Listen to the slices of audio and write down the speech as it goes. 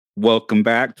Welcome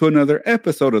back to another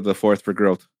episode of the Force for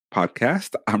Growth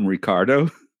podcast. I'm Ricardo.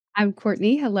 I'm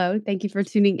Courtney. Hello. Thank you for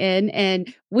tuning in.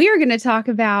 And we are going to talk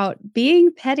about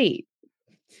being petty.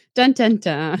 Dun, dun,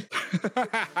 dun.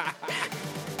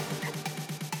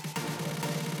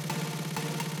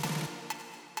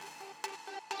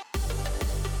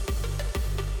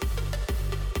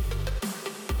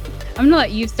 I'm going to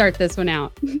let you start this one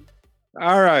out.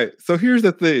 All right. So here's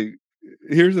the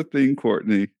thing.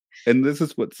 Courtney. And this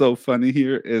is what's so funny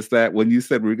here is that when you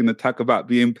said we're going to talk about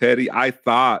being petty, I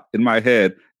thought in my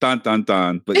head, dun, dun,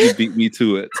 dun, but you beat me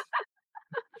to it.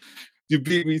 You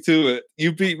beat me to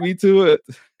it.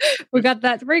 We got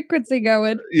that frequency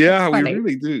going. Yeah, we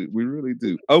really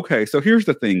do. Okay, so here's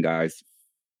the thing, guys.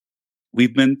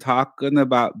 We've been talking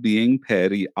about being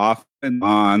petty off and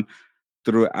on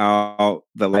throughout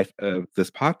the life of this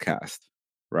podcast,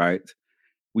 right?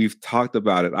 We've talked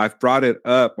about it. I've brought it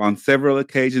up on several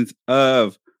occasions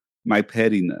of my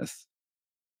pettiness.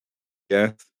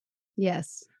 Yes.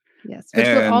 Which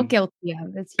we're all guilty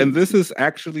of. And this is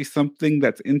actually something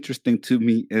that's interesting to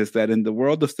me is that in the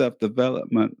world of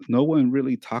self-development, no one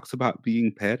really talks about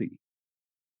being petty.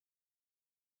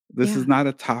 This is not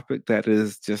a topic that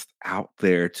is just out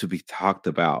there to be talked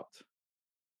about.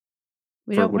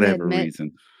 For whatever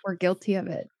reason. We're guilty of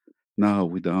it. No,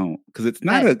 we don't. Because it's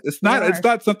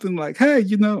not something like, hey,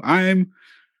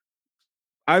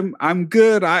 I'm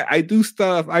good. I do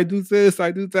stuff. I do this.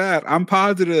 I do that. I'm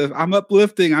positive. I'm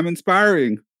uplifting. I'm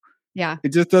inspiring. Yeah. It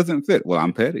just doesn't fit. Well,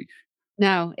 I'm petty.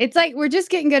 No, it's like we're just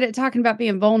getting good at talking about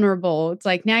being vulnerable. It's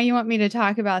like, now you want me to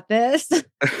talk about this?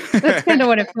 That's kind of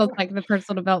what it feels like in the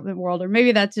personal development world. Or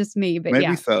maybe that's just me, but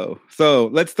maybe so. So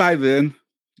let's dive in.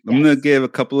 I'm going to give a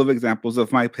couple of examples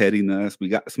of my pettiness. We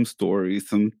got some stories,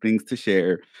 some things to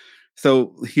share.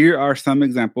 So here are some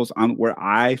examples on where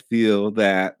I feel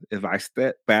that if I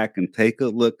step back and take a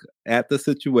look at the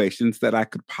situations that I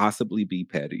could possibly be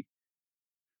petty.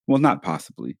 Well, not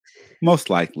possibly,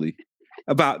 most likely.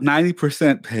 About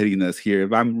 90% pettiness here,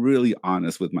 if I'm really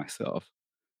honest with myself.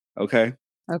 Okay?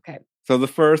 Okay. So the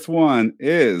first one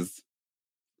is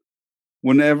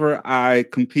whenever I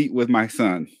compete with my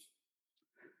son.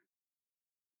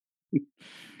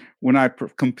 When I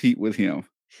compete with him.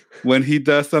 When he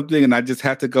does something and I just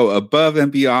have to go above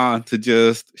and beyond to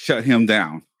just shut him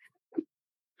down.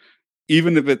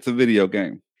 Even if it's a video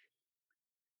game.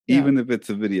 Yeah.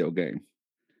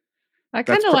 I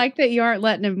kind of like that you aren't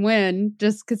letting him win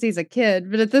just because he's a kid,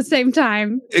 but at the same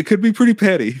time, it could be pretty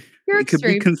petty. It could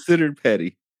be considered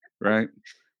petty, right?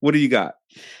 What do you got?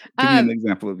 Give me an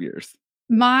example of yours.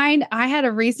 Mine, I had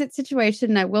a recent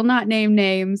situation. I will not name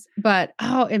names, but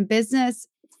in business,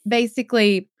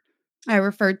 basically, I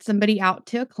referred somebody out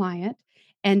to a client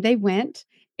and they went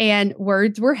and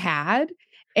words were had.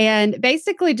 And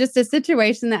basically just a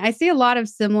situation that I see a lot of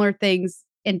similar things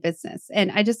in business.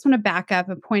 And I just want to back up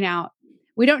and point out,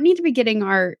 we don't need to be getting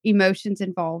our emotions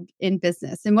involved in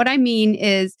business. And what I mean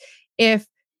is if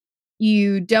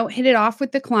you don't hit it off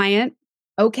with the client,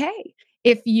 okay.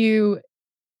 If you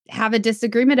have a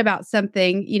disagreement about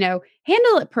something,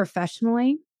 handle it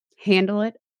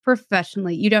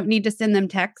professionally. You don't need to send them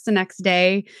texts the next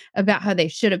day about how they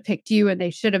should have picked you and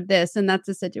they should have this. And that's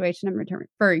the situation I'm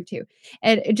referring to.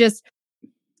 And it just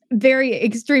very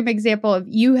extreme example of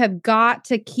you have got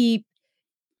to keep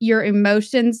your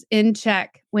emotions in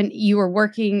check when you are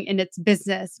working in its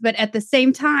business. But at the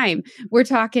same time, we're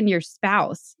talking your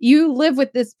spouse. You live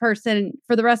with this person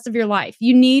for the rest of your life.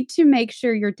 You need to make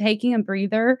sure you're taking a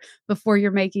breather before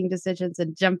you're making decisions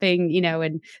and jumping,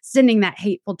 and sending that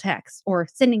hateful text or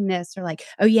sending this or like,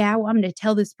 oh yeah, well, I'm going to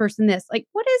tell this person this. Like,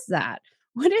 what is that?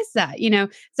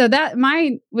 So that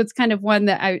mine was kind of one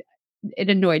that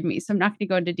it annoyed me. So I'm not going to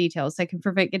go into details so I can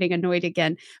prevent getting annoyed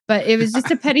again. But it was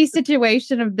just a petty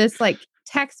situation of this like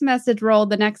text message roll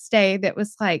the next day that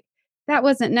was like, that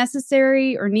wasn't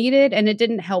necessary or needed. And it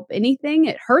didn't help anything.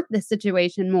 It hurt the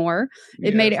situation more.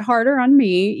 It made it harder on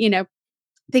me,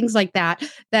 things like that,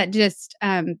 that just,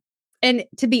 and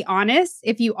to be honest,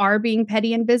 if you are being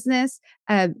petty in business,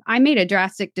 I made a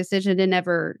drastic decision to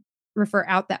never refer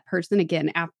out that person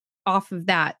again off of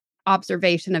that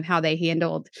observation of how they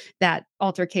handled that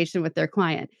altercation with their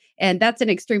client. And that's an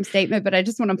extreme statement, but I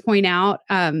just want to point out,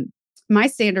 my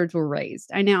standards were raised.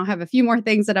 I now have a few more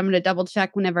things that I'm going to double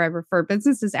check whenever I refer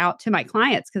businesses out to my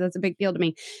clients, because that's a big deal to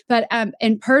me. But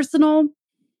in personal,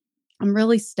 I'm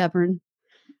really stubborn.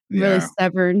 Yeah.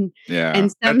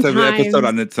 And that's an episode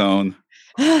on its own.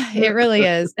 It really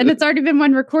is. And it's already been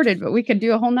one recorded, but we could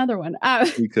do a whole nother one.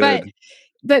 We could.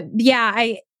 But yeah,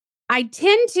 I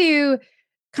tend to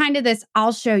kind of this,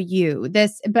 I'll show you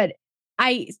this, but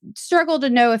I struggle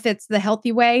to know if it's the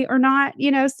healthy way or not.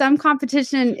 Some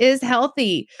competition is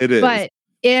healthy, It is. but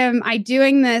am I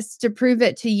doing this to prove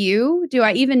it to you? Do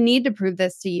I even need to prove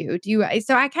this to you?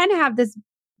 So I kind of have this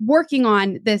working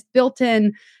on this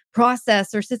built-in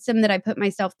process or system that I put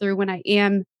myself through when I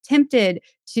am tempted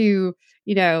to,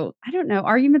 I don't know,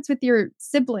 arguments with your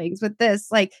siblings with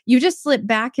this, like you just slip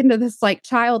back into this like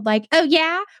child, like, oh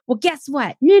yeah, well, guess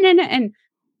what? No. And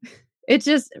it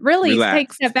just really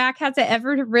takes a step back. Has it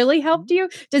ever really helped you?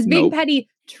 Does being petty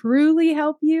truly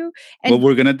help you? And well,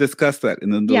 we're going to discuss that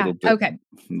in a little bit. Okay.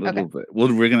 A little bit.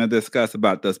 Well, we're going to discuss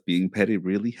about does being petty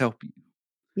really help you?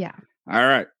 Yeah. All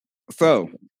right. So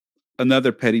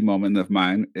another petty moment of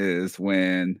mine is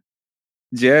when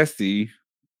I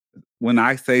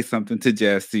say something to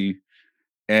Jesse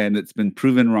and it's been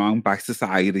proven wrong by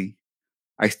society,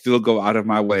 I still go out of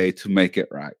my way to make it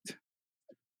right.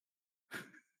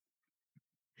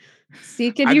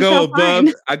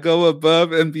 I go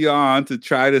above and beyond to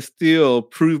try to still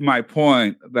prove my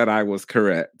point that I was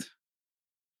correct.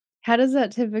 How does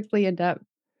that typically end up?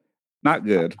 Not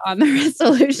good. On the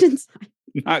resolution side.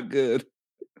 Not good.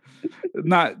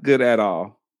 Not good at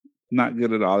all. Not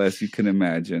good at all, as you can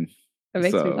imagine. It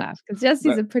makes me laugh because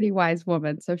Jessie's a pretty wise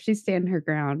woman. So if she's standing her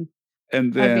ground,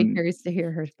 and then I'd be curious to hear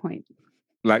her point.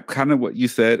 Like kind of what you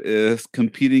said is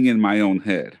competing in my own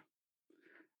head,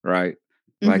 right?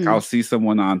 Like I'll see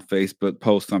someone on Facebook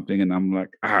post something and I'm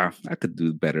like, I could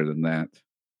do better than that.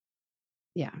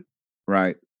 Yeah.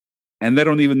 Right. And they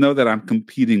don't even know that I'm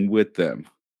competing with them.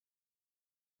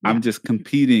 Yeah. I'm just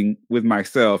competing with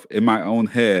myself in my own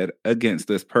head against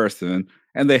this person.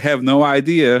 And they have no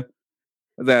idea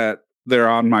that they're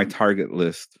on my target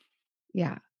list.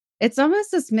 Yeah. It's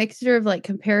almost this mixture of like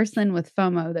comparison with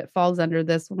FOMO that falls under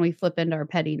this when we flip into our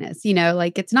pettiness.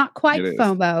 Like it's not quite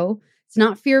FOMO. It's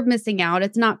not fear of missing out.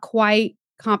 It's not quite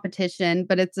competition,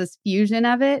 but it's this fusion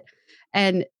of it.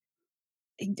 And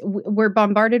we're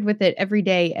bombarded with it every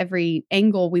day, every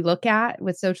angle we look at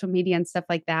with social media and stuff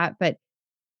like that. But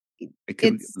it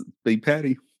can be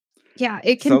petty. Yeah,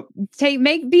 it can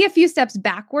be a few steps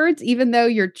backwards, even though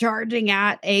you're charging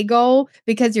at a goal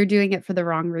because you're doing it for the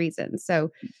wrong reasons.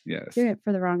 So doing it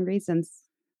for the wrong reasons.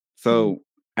 So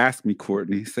ask me,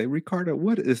 Courtney, say, Ricardo,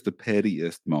 what is the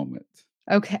pettiest moment?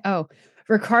 Okay. Oh,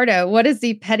 Ricardo, what is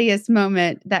the pettiest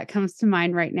moment that comes to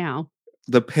mind right now?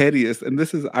 The pettiest, and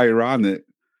this is ironic,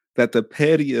 that the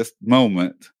pettiest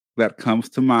moment that comes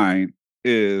to mind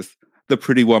is the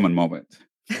Pretty Woman moment.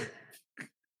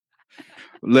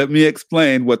 Let me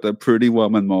explain what the Pretty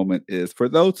Woman moment is. For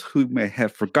those who may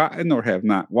have forgotten or have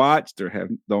not watched or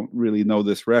don't really know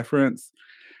this reference.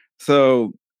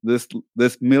 So this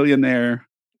millionaire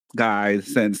guy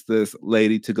sends this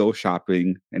lady to go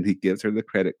shopping and he gives her the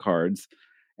credit cards.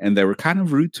 And they were kind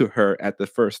of rude to her at the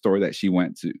first store that she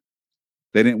went to.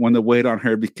 They didn't want to wait on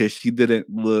her because she didn't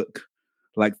look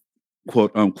like,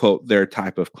 quote unquote, their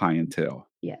type of clientele.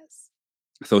 Yes.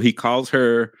 So he calls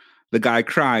her the guy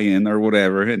crying or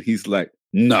whatever. And he's like,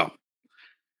 no,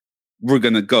 we're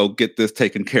going to go get this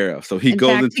taken care of. So he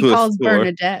goes into he calls a store.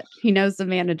 Bernadette. He knows the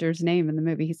manager's name in the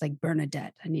movie. He's like,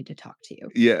 Bernadette, I need to talk to you.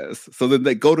 Yes. So then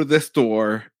they go to this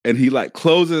store and he like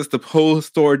closes the whole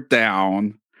store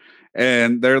down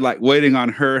and they're like waiting on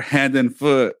her hand and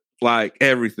foot, like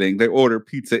everything. They order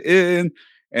pizza in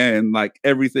and like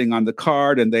everything on the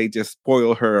card and they just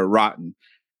spoil her rotten.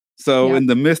 So in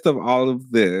the midst of all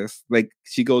of this, like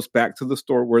she goes back to the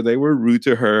store where they were rude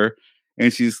to her.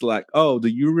 And she's like, oh, do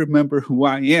you remember who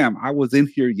I am? I was in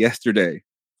here yesterday.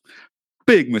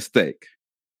 Big mistake.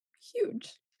 Huge.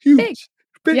 Big.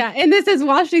 Yeah. And this is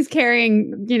while she's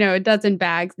carrying, a dozen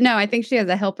bags. No, I think she has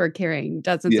a helper carrying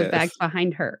dozens of bags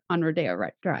behind her on Rodeo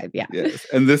Drive. Yeah. Yes.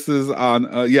 And this is on,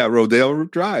 Rodeo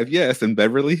Drive. Yes. In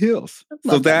Beverly Hills.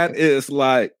 So that is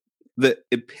like the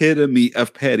epitome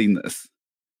of pettiness.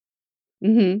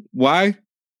 Mm-hmm. Why?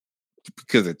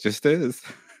 Because it just is.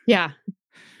 Yeah.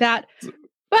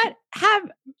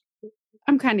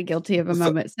 I'm kind of guilty of a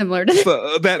moment similar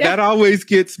to that always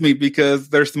gets me because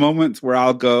there's moments where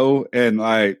I'll go and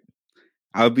like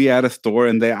I'll be at a store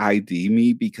and they ID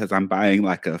me because I'm buying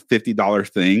like a $50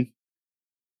 thing.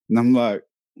 And I'm like,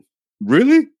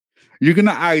 really? You're going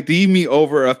to ID me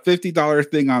over a $50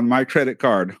 thing on my credit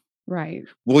card? Right.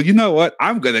 Well, you know what?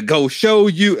 I'm going to go show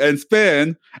you and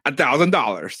spend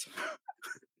 $1,000.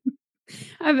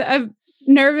 I'm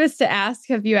nervous to ask,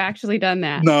 have you actually done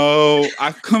that? No,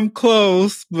 I've come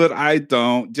close, but I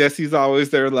don't. Jesse's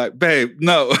always there like, babe,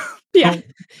 no. Yeah.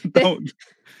 Don't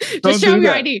Just show me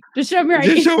your ID. Just show me your ID.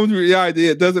 Just show me your ID.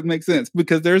 It doesn't make sense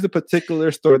because there's a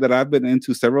particular store that I've been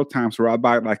into several times where I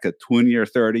buy like a $20 or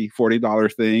 $30,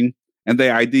 $40 thing and they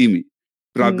ID me.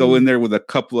 but I'll go in there with a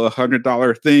couple of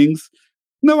 $100 things.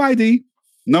 No ID,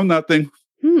 no nothing.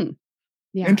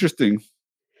 Yeah. Interesting.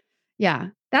 Yeah.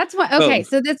 That's what, okay.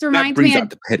 So this reminds that brings me out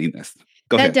the pettiness.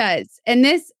 Go that ahead. does. And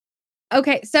this,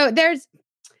 okay. So there's,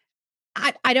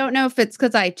 I don't know if it's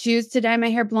because I choose to dye my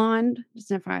hair blonde. Just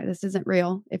FYI, this isn't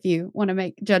real if you want to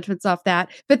make judgments off that.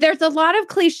 But there's a lot of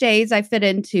cliches I fit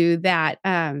into that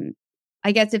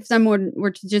I guess if someone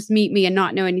were to just meet me and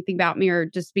not know anything about me or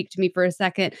just speak to me for a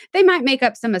second, they might make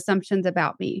up some assumptions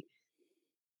about me.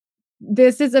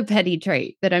 This is a petty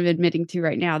trait that I'm admitting to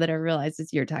right now that I realize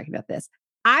as you're talking about this.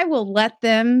 I will let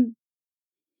them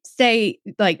stay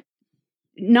like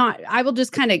I will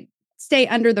just kind of stay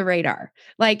under the radar.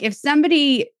 Like if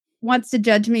somebody wants to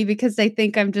judge me because they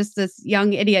think I'm just this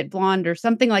young idiot blonde or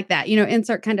something like that,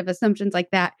 insert kind of assumptions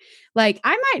like that. Like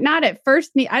I might not at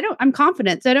first I'm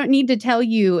confident. So I don't need to tell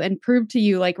you and prove to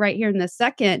you like right here in this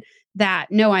second that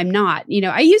no, I'm not.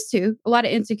 I used to a lot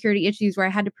of insecurity issues where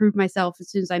I had to prove myself as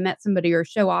soon as I met somebody or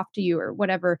show off to you or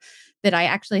whatever that I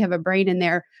actually have a brain in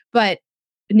there. But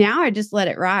now I just let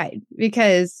it ride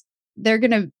because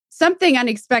something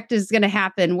unexpected is going to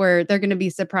happen where they're going to be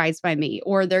surprised by me,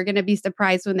 or they're going to be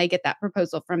surprised when they get that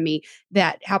proposal from me,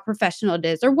 that how professional it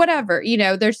is or whatever.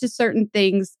 There's just certain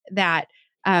things that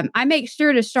I make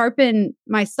sure to sharpen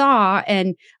my saw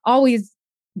and always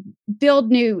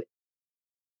build new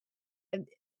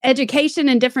education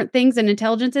and different things and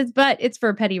intelligences, but it's for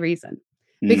a petty reason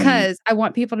because I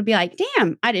want people to be like,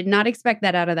 damn, I did not expect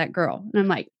that out of that girl. And I'm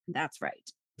like, that's right.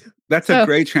 That's a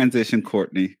great transition,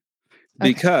 Courtney.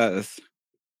 Because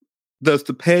does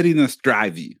the pettiness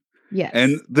drive you? Yes.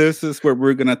 And this is where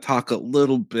we're going to talk a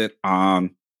little bit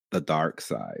on the dark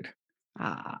side.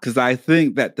 Because I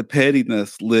think that the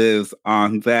pettiness lives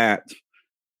on that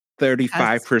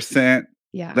 35%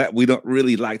 that we don't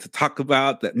really like to talk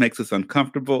about, that makes us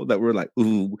uncomfortable, that we're like,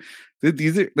 ooh,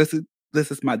 this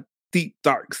is my deep,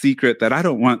 dark secret that I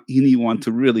don't want anyone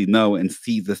to really know and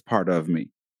see this part of me.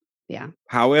 Yeah.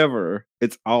 However,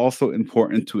 it's also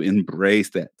important to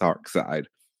embrace that dark side.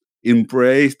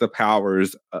 Embrace the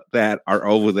powers that are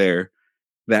over there,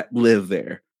 that live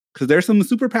there. Because there's some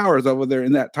superpowers over there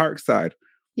in that dark side.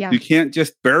 Yeah. You can't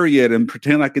just bury it and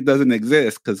pretend like it doesn't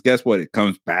exist, because guess what? It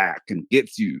comes back and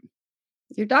gets you.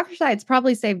 Your darker side's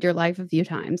probably saved your life a few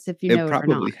times if you know it or not. It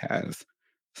probably has.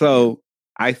 So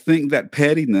I think that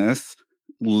pettiness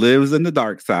lives in the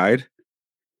dark side.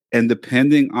 And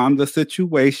depending on the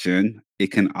situation, it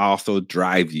can also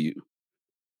drive you.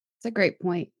 It's a great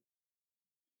point.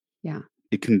 Yeah.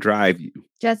 It can drive you.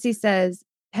 Jesse says,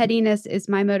 pettiness is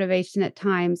my motivation at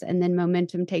times, and then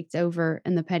momentum takes over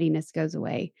and the pettiness goes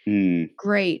away.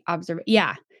 Great observation.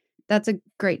 Yeah, that's a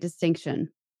great distinction.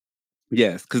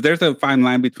 Yes, because there's a fine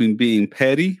line between being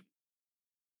petty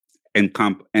and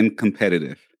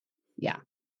competitive. Yeah.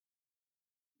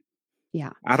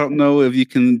 Yeah. I don't know if you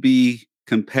can be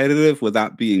competitive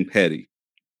without being petty.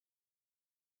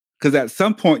 Because at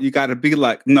some point, you got to be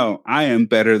like, no, I am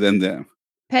better than them.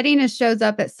 Pettiness shows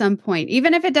up at some point,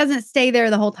 even if it doesn't stay there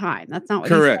the whole time. That's not what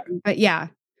correct. He's saying, but yeah.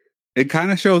 It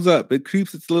kind of shows up. It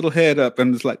creeps its little head up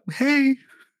and it's like, hey.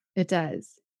 It does.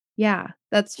 Yeah,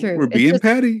 that's true. We're being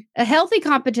petty. A healthy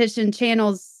competition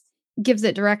gives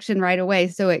it direction right away,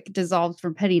 so it dissolves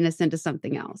from pettiness into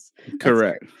something else.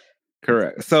 Correct.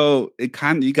 So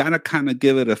you gotta kind of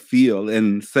give it a feel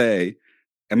and say,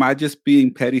 am I just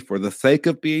being petty for the sake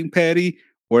of being petty?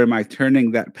 Or am I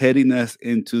turning that pettiness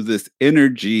into this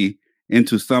energy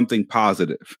into something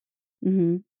positive?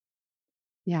 Mm-hmm.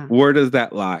 Yeah. Where does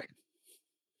that lie?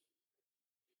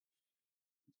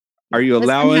 Are you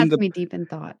allowing me deep in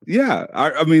thought? Yeah.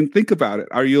 I mean, think about it.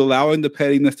 Are you allowing the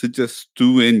pettiness to just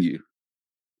stew in you?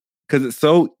 Because it's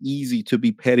so easy to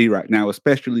be petty right now,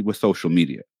 especially with social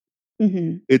media.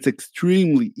 Mm-hmm. It's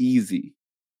extremely easy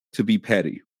to be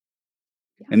petty.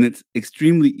 Yeah. And it's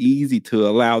extremely easy to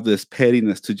allow this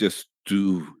pettiness to just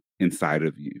stew inside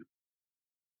of you.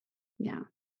 Yeah.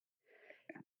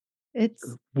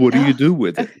 What do you do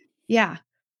with it? Yeah.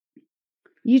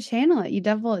 You channel it, you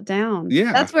devil it down.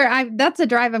 Yeah. That's a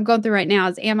drive I'm going through right now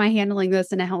is, am I handling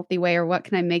this in a healthy way, or what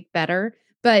can I make better?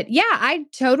 But yeah, I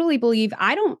totally believe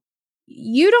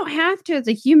you don't have to, as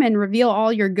a human, reveal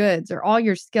all your goods or all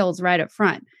your skills right up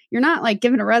front. You're not like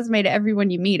giving a resume to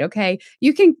everyone you meet. Okay.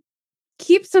 You can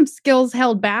keep some skills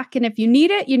held back. And if you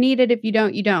need it, you need it. If you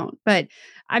don't, you don't. But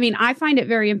I mean, I find it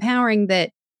very empowering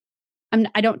that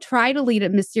I don't try to lead a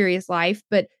mysterious life,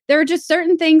 but there are just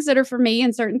certain things that are for me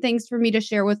and certain things for me to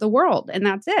share with the world. And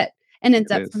that's it. And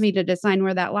it's up for me to decide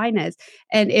where that line is.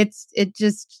 And it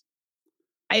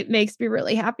makes me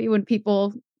really happy when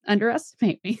people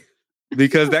underestimate me.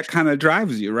 because that kind of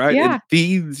drives you, right? Yeah. It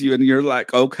feeds you, and you're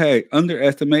like, okay,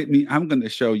 underestimate me. I'm going to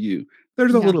show you.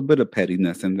 There's a Yeah. little bit of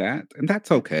pettiness in that, and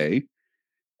that's okay.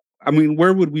 I mean,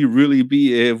 where would we really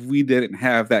be if we didn't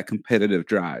have that competitive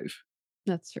drive,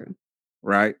 That's true.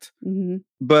 right? Hmm.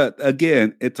 But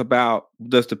again, it's about,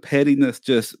 does the pettiness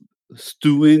just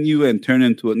stew in you and turn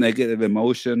into a negative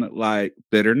emotion like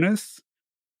bitterness?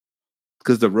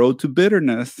 Because the road to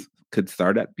bitterness could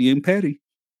start at being petty.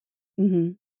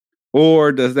 Hmm.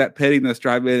 Or does that pettiness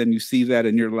drive in and you see that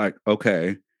and you're like,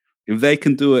 okay, if they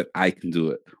can do it, I can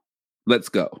do it. Let's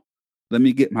go. Let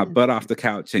me get my butt off the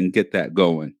couch and get that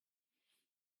going.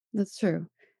 That's true.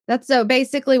 That's so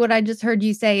basically what I just heard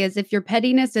you say is if your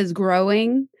pettiness is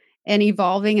growing and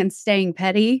evolving and staying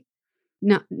petty,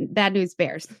 not bad news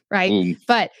bears, right? Boom.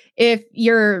 But if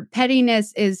your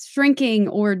pettiness is shrinking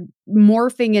or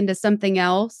morphing into something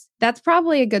else, that's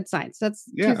probably a good sign. So that's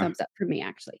Yeah. 2 thumbs up for me,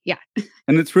 actually. Yeah.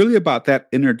 And it's really about that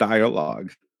inner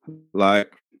dialogue.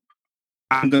 Like,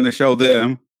 I'm going to show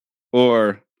them,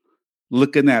 or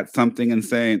looking at something and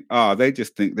saying, oh, they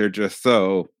just think they're just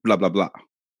so blah, blah, blah.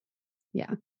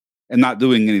 Yeah. And not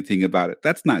doing anything about it.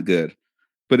 That's not good.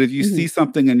 But if you see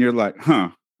something and you're like,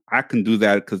 I can do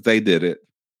that because they did it.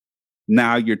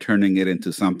 Now you're turning it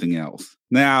into something else.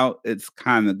 Now it's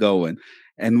kind of going.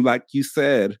 And like you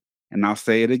said, and I'll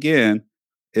say it again,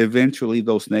 eventually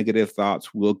those negative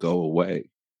thoughts will go away.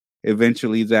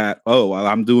 Eventually that, oh, well,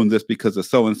 I'm doing this because of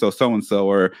so and so,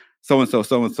 or so and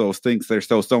so thinks they're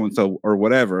so and so, or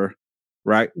whatever,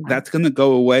 right? Yeah. That's going to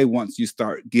go away once you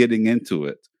start getting into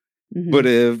it. But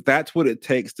if that's what it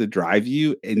takes to drive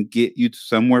you and get you to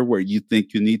somewhere where you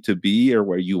think you need to be or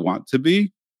where you want to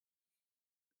be,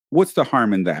 what's the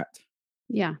harm in that?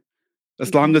 Yeah.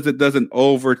 As long as it doesn't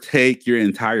overtake your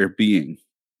entire being.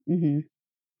 And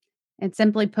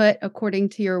simply put, according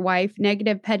to your wife,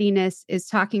 negative pettiness is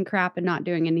talking crap and not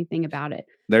doing anything about it.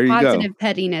 There you Positive go.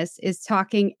 pettiness is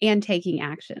talking and taking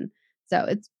action. So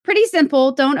it's pretty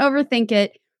simple. Don't overthink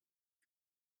it.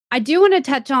 I do want to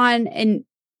touch on and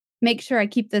make sure I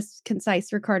keep this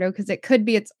concise, Ricardo, because it could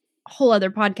be its whole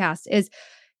other podcast, is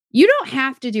you don't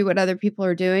have to do what other people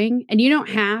are doing and you don't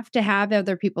have to have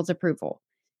other people's approval.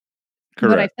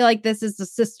 Correct. But I feel like this is the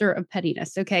sister of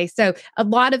pettiness. Okay. So a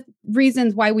lot of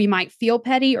reasons why we might feel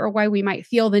petty or why we might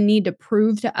feel the need to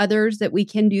prove to others that we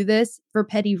can do this for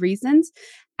petty reasons.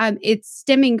 It's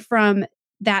stemming from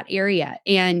that area.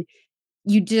 And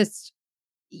you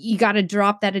got to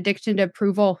drop that addiction to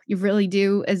approval. You really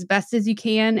do, as best as you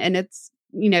can. And it's,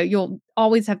 you'll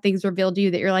always have things revealed to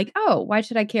you that you're like, oh, why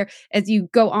should I care, as you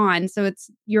go on. So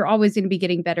you're always going to be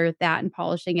getting better at that and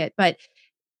polishing it. But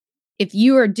if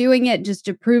you are doing it just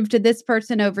to prove to this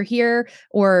person over here,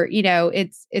 or,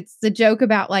 it's the joke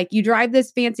about like you drive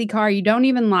this fancy car you don't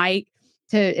even like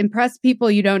to impress people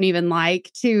you don't even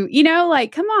like to,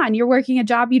 like, come on, you're working a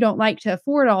job you don't like to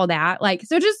afford all that. Like,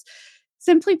 so just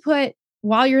simply put,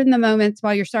 while you're in the moments,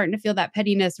 while you're starting to feel that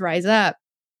pettiness rise up,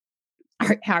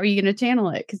 how are you going to channel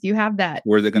it? Because you have that.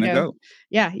 Where's it going to go?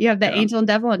 Yeah, you have that angel and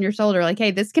devil on your shoulder. Like,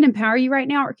 hey, this can empower you right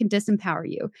now or it can disempower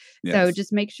you. Yes. So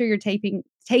just make sure you're taking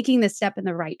the step in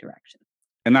the right direction.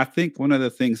 And I think one of the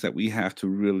things that we have to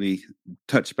really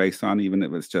touch base on, even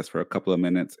if it's just for a couple of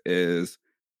minutes, is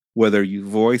whether you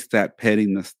voice that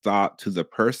pettiness thought to the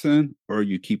person or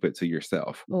you keep it to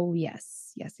yourself. Oh,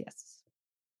 yes. Yes, yes.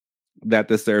 That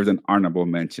deserves an honorable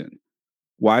mention.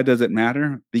 Why does it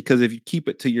matter? Because if you keep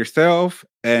it to yourself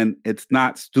and it's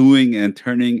not stewing and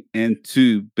turning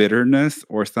into bitterness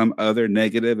or some other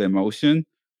negative emotion,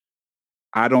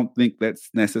 I don't think that's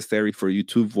necessary for you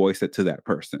to voice it to that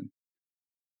person.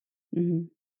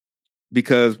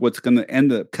 Because what's going to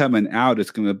end up coming out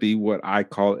is going to be what I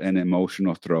call an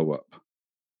emotional throw up.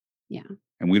 Yeah.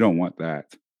 And we don't want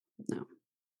that. No.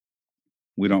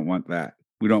 We don't want that.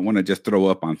 We don't want to just throw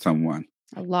up on someone.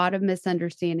 A lot of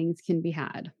misunderstandings can be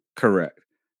had. Correct.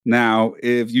 Now,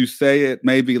 if you say it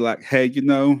maybe like, hey,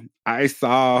 I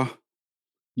saw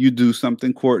you do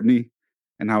something, Courtney.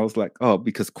 And I was like, oh,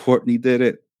 because Courtney did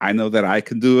it, I know that I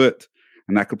can do it.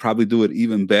 And I could probably do it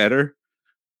even better.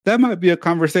 That might be a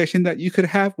conversation that you could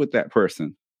have with that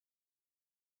person.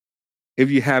 If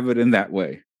you have it in that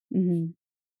way.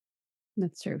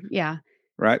 That's true. Yeah.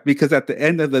 Right? Because at the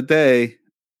end of the day,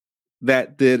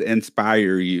 that did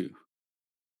inspire you.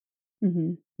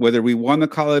 Whether we want to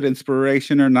call it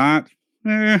inspiration or not,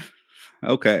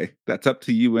 okay, that's up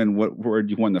to you and what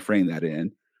word you want to frame that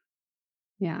in.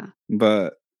 Yeah.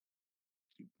 But,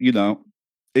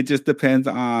 it just depends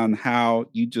on how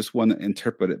you just want to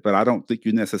interpret it. But I don't think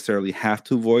you necessarily have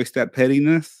to voice that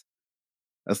pettiness.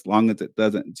 as long as it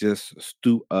doesn't just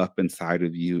stew up inside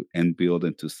of you and build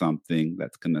into something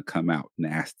that's going to come out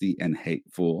nasty and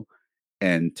hateful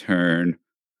and turn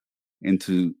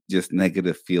into just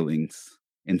negative feelings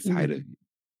inside Mhm. of you.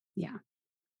 Yeah.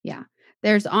 Yeah.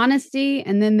 There's honesty,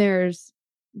 and then there's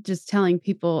just telling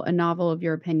people a novel of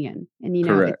your opinion. And, it's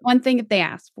Correct. one thing if they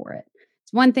ask for it.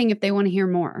 It's one thing if they want to hear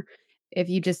more. If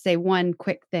you just say one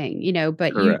quick thing,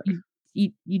 but you Correct. you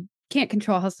you, you can't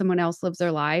control how someone else lives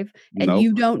their life, and you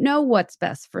Nope. don't know what's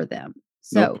best for them.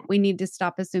 Nope. So we need to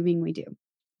stop assuming we do.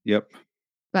 Yep.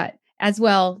 But as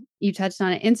well, you touched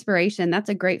on it, inspiration, that's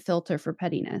a great filter for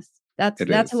pettiness. That's It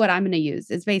that's is. what I'm gonna use.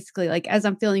 It's basically like, as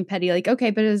I'm feeling petty, like, okay,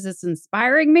 but is this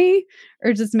inspiring me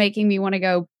or just making me wanna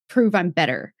go prove I'm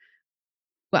better?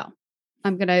 Well,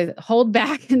 I'm gonna hold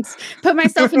back and put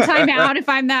myself in timeout if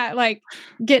I'm not, like,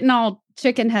 getting all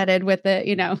chicken-headed with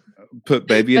it. Put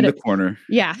baby in But the if corner.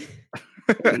 yeah,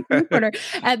 in the corner.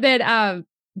 And then,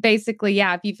 basically,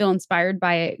 yeah, if you feel inspired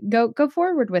by it, go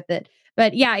forward with it.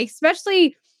 But yeah,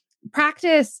 especially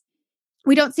practice.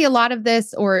 We don't see a lot of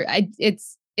this, or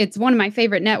it's one of my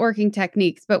favorite networking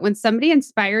techniques. But when somebody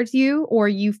inspires you, or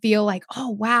you feel like, oh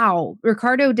wow,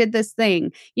 Ricardo did this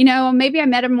thing, maybe I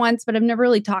met him once, but I've never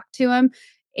really talked to him.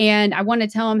 And I want to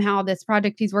tell him how this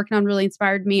project he's working on really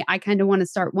inspired me. I kind of want to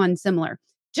start one similar.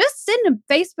 Just send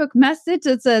a Facebook message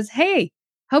that says, hey,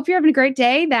 hope you're having a great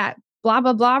day. That blah,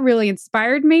 blah, blah really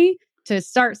inspired me to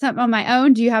start something on my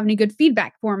own. Do you have any good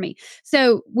feedback for me?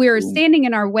 So we're Boom. standing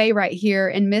in our way right here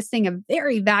and missing a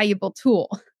very valuable tool.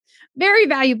 Very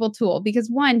valuable tool, because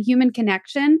one, human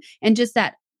connection, and just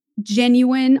that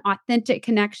genuine, authentic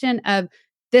connection of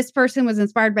this person was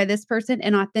inspired by this person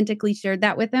and authentically shared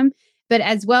that with them. But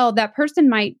as well, that person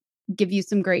might give you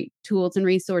some great tools and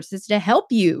resources to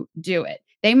help you do it.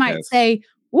 They might Yes. say,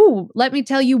 ooh, let me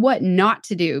tell you what not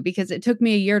to do because it took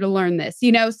me a year to learn this,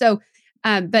 So,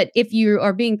 but if you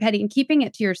are being petty and keeping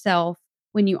it to yourself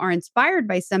when you are inspired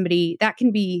by somebody, that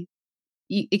can be,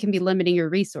 it can be limiting your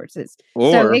resources.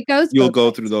 So Or it goes you'll both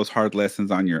go through ways. those hard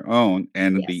lessons on your own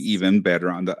and be Yes. even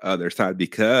better on the other side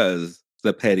because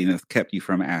the pettiness kept you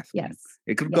from asking. Yes.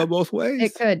 It could Yeah. go both ways.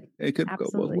 It could. It could go both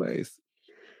Absolutely. ways.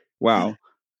 Wow.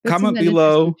 This is Comment an interesting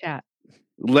below. chat.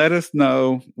 Let us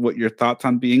know what your thoughts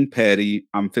on being petty.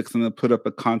 I'm fixing to put up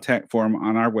a contact form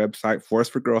on our website,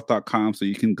 forceforgrowth.com, so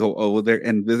you can go over there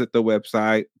and visit the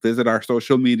website, visit our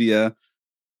social media,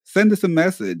 send us a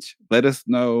message. Let us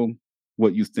know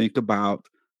what you think about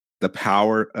the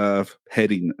power of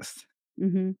pettiness.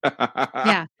 Mhm.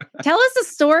 Yeah. Tell us a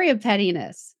story of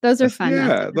pettiness. Those are fun. Yeah,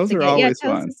 That's those a are good, always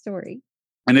tell us fun. a story.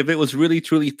 And if it was really,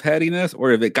 truly pettiness,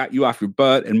 or if it got you off your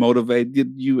butt and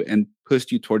motivated you and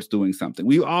pushed you towards doing something,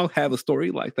 we all have a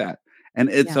story like that. And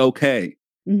it's Yeah. okay.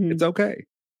 Mhm. It's okay.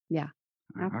 Yeah.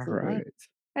 All Absolutely. right.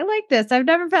 I like this. I've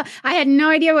never felt, I had no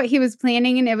idea what he was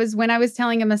planning. And it was when I was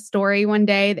telling him a story one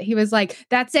day that he was like,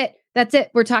 that's it. That's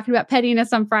it. We're talking about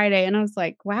pettiness on Friday. And I was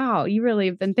like, wow, you really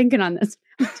have been thinking on this.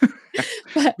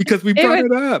 But Because we it brought was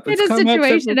it up. in It's a come up several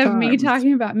situation of me times.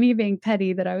 talking about me being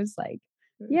petty that I was like,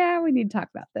 yeah, we need to talk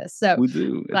about this. So We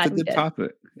do. It's a glad we good did.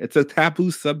 topic. It's a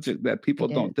taboo subject that people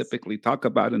It don't is. typically talk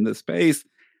about in this space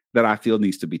that I feel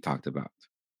needs to be talked about.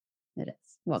 It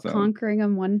is. Well, So- conquering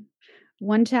them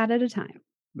one chat at a time.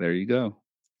 There you go.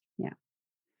 Yeah.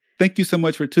 Thank you so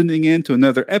much for tuning in to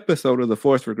another episode of the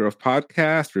Force for Growth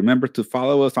podcast. Remember to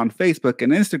follow us on Facebook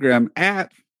and Instagram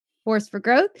at Force for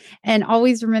growth. And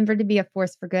always remember to be a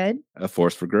force for good A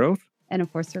Force for Growth. and a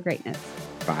force for greatness.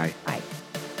 Bye. Bye.